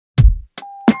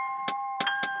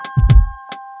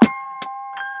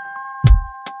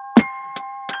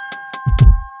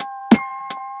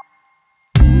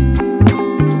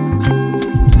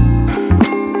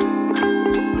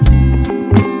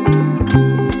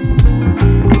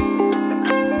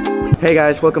Hey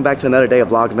guys, welcome back to another day of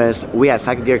Vlogmas. We at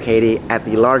Cycle Gear Katy at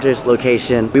the largest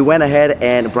location. We went ahead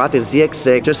and brought the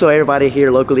ZX6 just so everybody here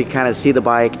locally kind of see the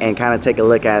bike and kind of take a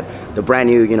look at the brand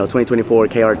new, 2024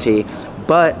 KRT.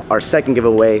 But our second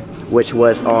giveaway, which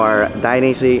was our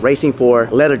Dyno Racing 4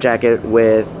 leather jacket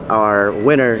with our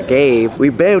winner, Gabe.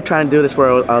 We've been trying to do this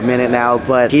for a minute now,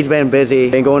 but he's been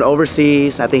busy, been going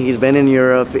overseas. I think he's been in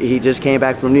Europe. He just came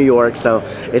back from New York, so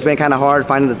it's been kind of hard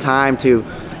finding the time to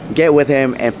get with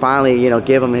him and finally,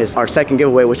 give him our second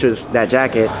giveaway, which was that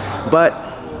jacket. But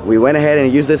we went ahead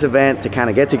and used this event to kind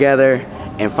of get together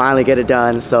and finally get it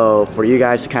done. So for you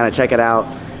guys to kind of check it out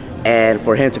and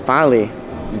for him to finally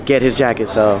get his jacket.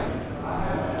 So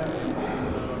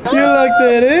you locked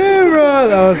it in, bro.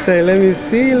 I would say, let me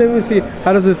see.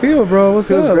 How does it feel, bro? What's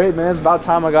up? Feels great, man. It's about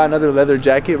time I got another leather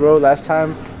jacket, bro. Last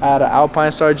time I had an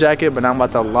Alpine Star jacket, but now I'm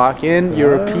about to lock in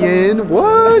European.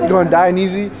 What? Going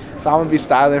Dyno. So I'm gonna be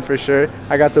styling for sure.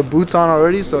 I got the boots on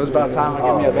already, so it's about time I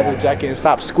get me a leather jacket and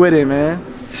stop squidding, man.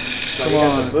 Come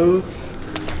on. The boots.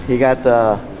 He got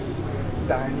the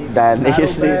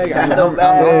Dyno.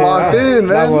 I'm locked in, man.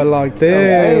 That one locked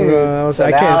in, bro.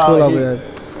 I can't pull up that.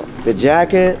 The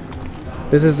jacket.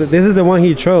 This is the one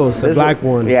he chose, the black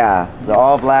one. Yeah, the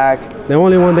all black. The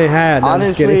only one they had.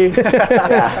 Honestly,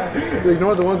 yeah.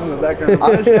 Ignore the ones in the background.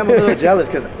 Honestly, I'm a little jealous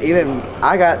because even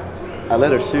I got a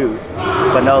leather suit,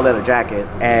 but no leather jacket.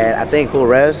 And I think full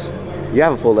res, you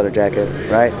have a full leather jacket,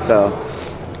 right? So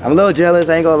I'm a little jealous,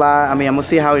 I ain't gonna lie. I mean, I'm gonna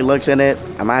see how he looks in it.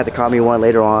 I might have to call me one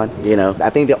later on, I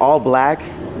think the all black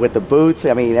with the boots,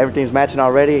 I mean, everything's matching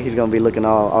already. He's gonna be looking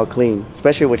all clean,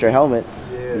 especially with your helmet,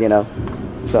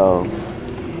 So,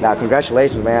 now,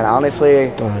 congratulations, man.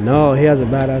 Honestly. No, he has a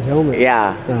badass helmet.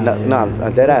 Yeah, I'm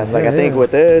dead ass. Like, I think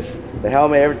with this, the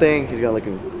helmet, everything, he's gonna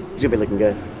be looking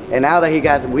good. And now that he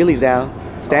got wheelies down,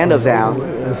 stand-ups down,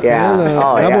 he's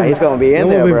gonna be in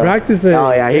there, bro. Practicing.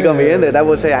 Oh yeah, he's gonna be in there. That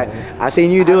would say, I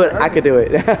seen you do it, I could do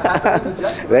it.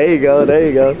 There you go.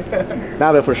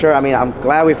 Nah, but for sure, I mean, I'm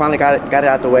glad we finally got it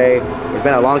out the way. It's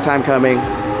been a long time coming.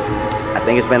 I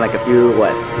think it's been like a few,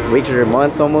 weeks or a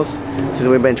month almost since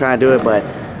we've been trying to do it, but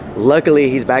luckily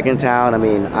he's back in town. I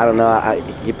mean, I don't know,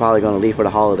 he's probably gonna leave for the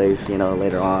holidays,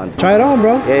 later on. Try it on,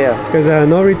 bro. Yeah. Because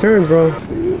no returns, bro.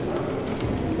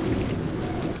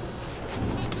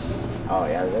 Oh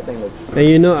yeah, that thing looks.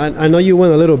 And I know you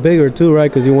went a little bigger too,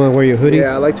 right? Because you want to wear your hoodie.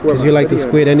 Yeah, I like to wear my hoodie. Because you like to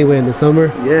squid anyway in the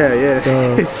summer. Yeah.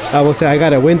 So I will say I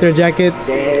got a winter jacket.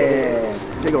 Damn.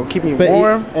 They're gonna keep me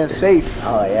warm and safe.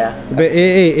 Oh yeah. But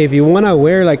hey, if you wanna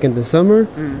wear like in the summer,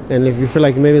 and if you feel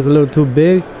like maybe it's a little too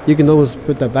big, you can always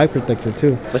put that back protector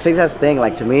too. But see, that's the thing.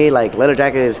 Like to me, like leather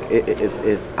jacket is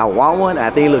I want one. And I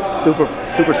think it looks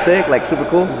super sick, like super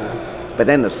cool. But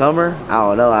then in the summer, I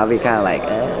don't know. I'll be kind of like,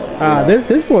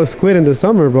 this boy's squid in the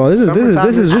summer, bro. This is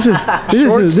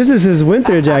his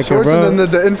winter jacket, shorts, bro. And then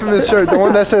the infamous shirt, the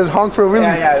one that says "honk for a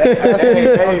wheelie."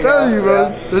 Yeah. I'm telling you, bro.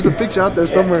 Yeah. There's a picture out there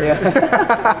somewhere.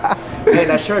 Hey,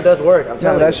 that shirt does work. I'm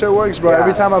telling you. That shirt works, bro. Yeah.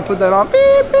 Every time I put that on,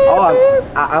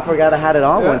 I forgot I had it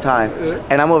on one time,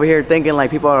 and I'm over here thinking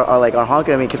like people are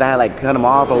honking at me because I had like cut them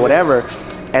off or whatever,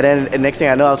 and then the next thing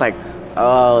I know, I was like,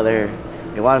 oh, they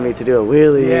wanted me to do a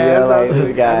wheelie.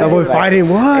 That boy fighting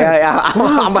what? Yeah.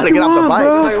 I'm about to get off the bike.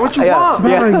 Like, what you want?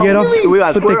 Yeah. Get off. We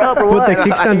got square up or what? Put the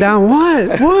kickstand down.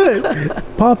 What?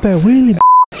 Pop that wheelie.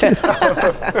 Your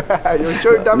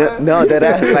shirt, dumbass. No,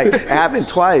 like it happened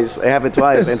twice.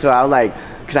 Until I was like,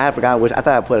 because I had forgotten I thought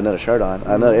I put another shirt on,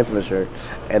 another infamous shirt,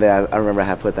 and then I remember I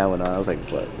had put that one on. I was like,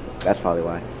 what? That's probably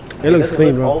why. It looks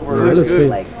clean, bro. It looks good.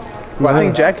 Well, I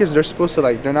think jackets, they're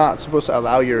not supposed to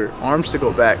allow your arms to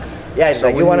go back. Yeah, so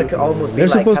like you want to almost be they're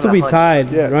supposed to be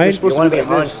tied, right? They're supposed to be like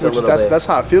hunched this, which that's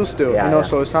how it feels still,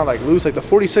 so it's not like loose. Like the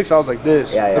 46, I was like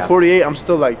this. The 48, I'm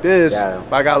still like this,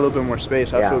 but I got a little bit more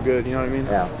space. I feel good, you know what I mean?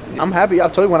 Yeah. I'm happy. I'll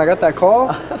tell you, when I got that call,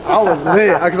 I was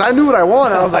lit, because I knew what I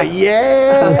wanted. I was like,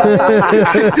 yeah.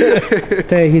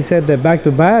 He said that back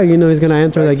to back, he's going to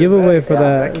enter the giveaway for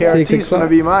that KRT's going to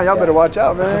be mine. Y'all better watch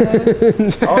out, man.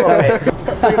 All right.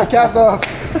 Taking the caps off.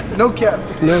 No cap.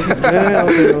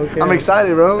 Okay. I'm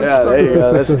excited, bro. Yeah, there you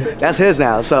go. That's his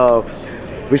now. So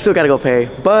we still gotta go pay,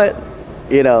 but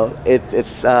he's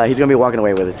gonna be walking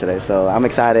away with it today. So I'm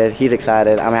excited. He's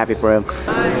excited. I'm happy for him.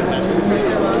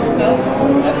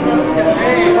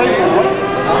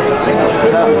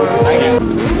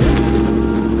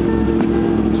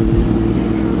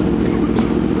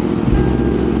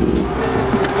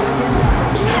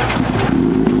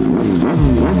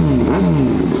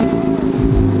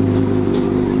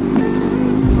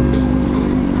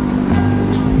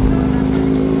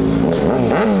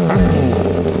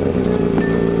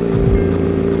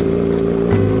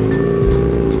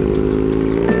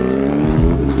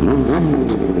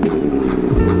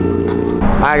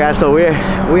 Alright guys, so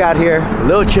we out here, a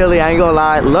little chilly, I ain't gonna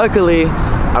lie. Luckily,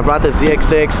 I brought the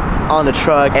ZX6 on the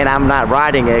truck and I'm not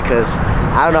riding it because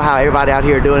I don't know how everybody out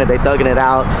here doing it, they thugging it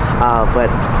out. But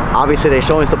obviously they're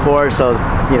showing support, so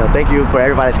you know, thank you for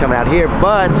everybody that's coming out here.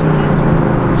 But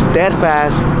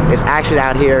Steadfast is actually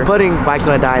out here putting bikes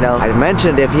on a dyno. I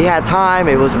mentioned if he had time,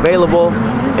 it was available,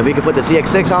 if we could put the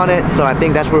ZX6 on it. So I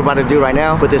think that's what we're about to do right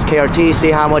now. Put this KRT,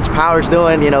 see how much power it's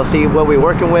doing, you know, see what we're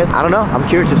working with. I don't know, I'm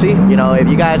curious to see. You know, if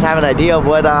you guys have an idea of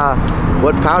what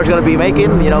power's gonna be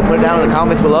making, you know, put it down in the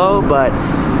comments below. But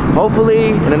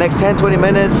hopefully in the next 10-20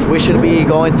 minutes, we should be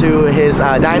going to his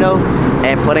dyno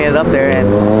and putting it up there and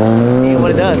seeing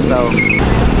what it does. So.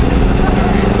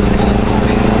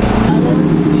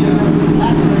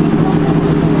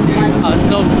 Oh, it's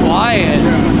so quiet.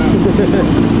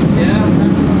 Yeah.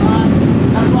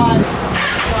 That's why.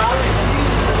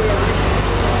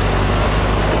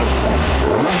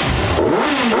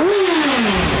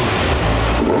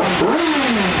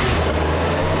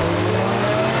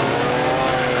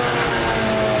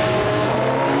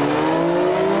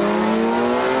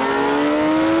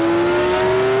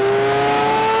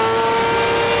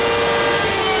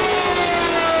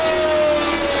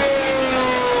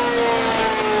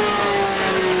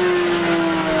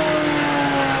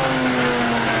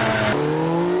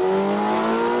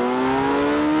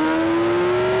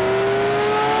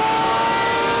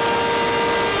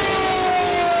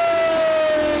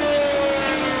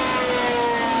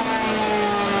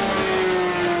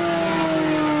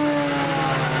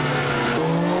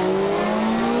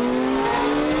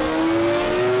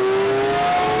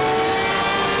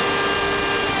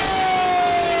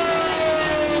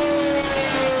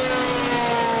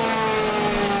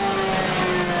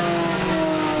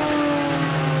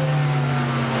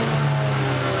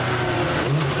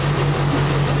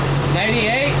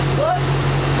 What?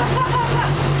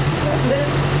 That's it?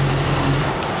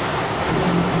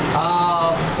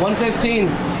 115.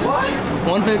 What?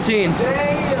 115.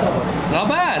 Damn. Not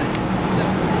bad.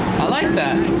 I like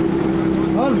that.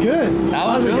 That was good. That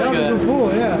was really good. That was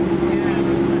cool, yeah.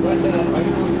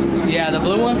 Yeah, the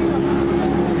blue one.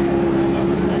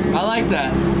 I like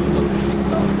that.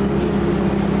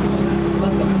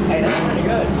 Hey, that's pretty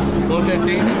good.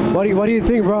 115. What do you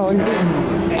think, bro? What do you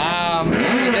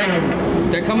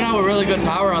think? They're coming out with really good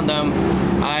power on them.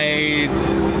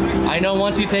 I know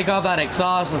once you take off that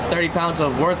exhaust with 30 pounds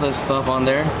of worthless stuff on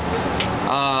there,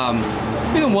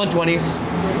 even 120s,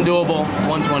 doable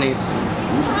 120s.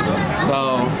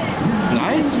 So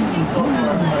nice.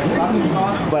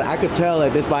 But I could tell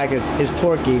that this bike is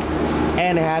torquey,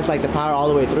 and it has like the power all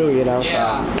the way through, you know.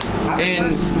 Yeah. So.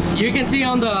 And you can see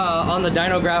on the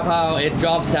dyno graph how it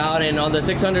drops out, and on the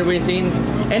 600 we've seen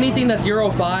anything that's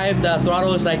Euro 5, the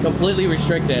throttle is like completely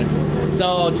restricted.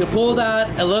 So to pull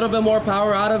that a little bit more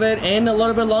power out of it and a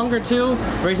little bit longer too,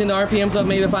 raising the RPMs up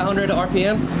maybe 500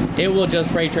 RPM, it will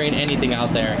just freight train anything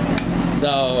out there.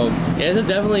 So it's a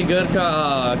definitely good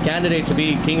candidate to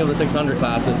be king of the 600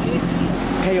 classes.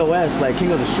 KOS, like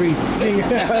king of the streets. King of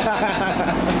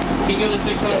the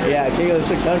 600. Yeah, king of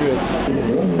the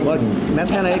 600s. But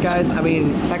that's kind of it, guys. I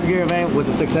mean, Sacred Gear event was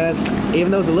a success.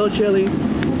 Even though it's a little chilly,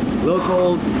 a little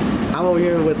cold, I'm over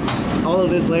here with all of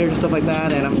this layers and stuff like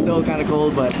that, and I'm still kind of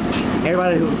cold, but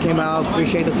everybody who came out,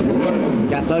 appreciate the support,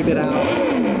 got thugged it out.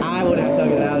 I would have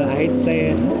thugged it out, I hate to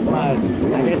say it, but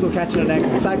I guess we'll catch you in the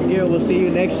next Sacred Gear. We'll see you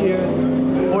next year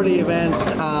for the events.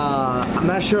 I'm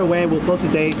not sure when, we'll post a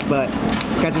date, but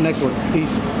catch you next one. Peace.